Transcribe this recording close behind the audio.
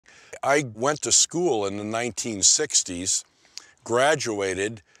I went to school in the 1960s,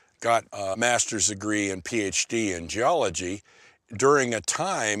 graduated, got a master's degree and PhD in geology during a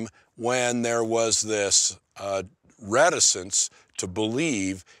time when there was this reticence to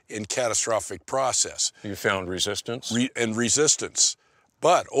believe in catastrophic process. You found resistance? Resistance.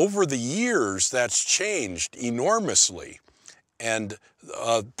 But over the years, that's changed enormously. And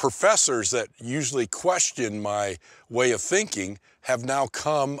professors that usually question my way of thinking have now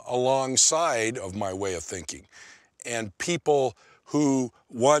come alongside of my way of thinking. And people who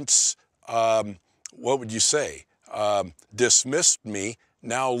once, what would you say, dismissed me,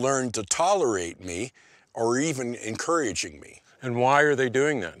 now learn to tolerate me or even encouraging me. And why are they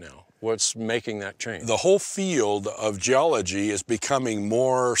doing that now? What's making that change? The whole field of geology is becoming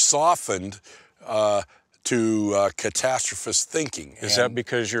more softened to catastrophist thinking. Is that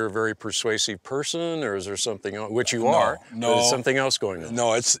because you're a very persuasive person, or is there something else, which you are? No, there's something else going on.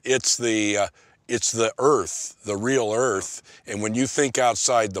 No, it's the earth, the real earth, and when you think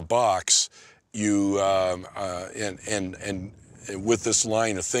outside the box, you and with this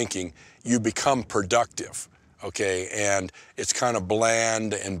line of thinking, you become productive. Okay, and it's kind of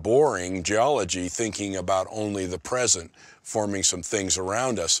bland and boring geology, thinking about only the present, forming some things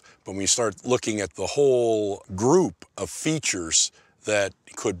around us. But when you start looking at the whole group of features that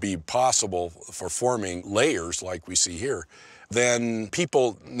could be possible for forming layers like we see here, then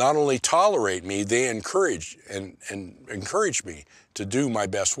people not only tolerate me, they encourage me to do my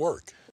best work.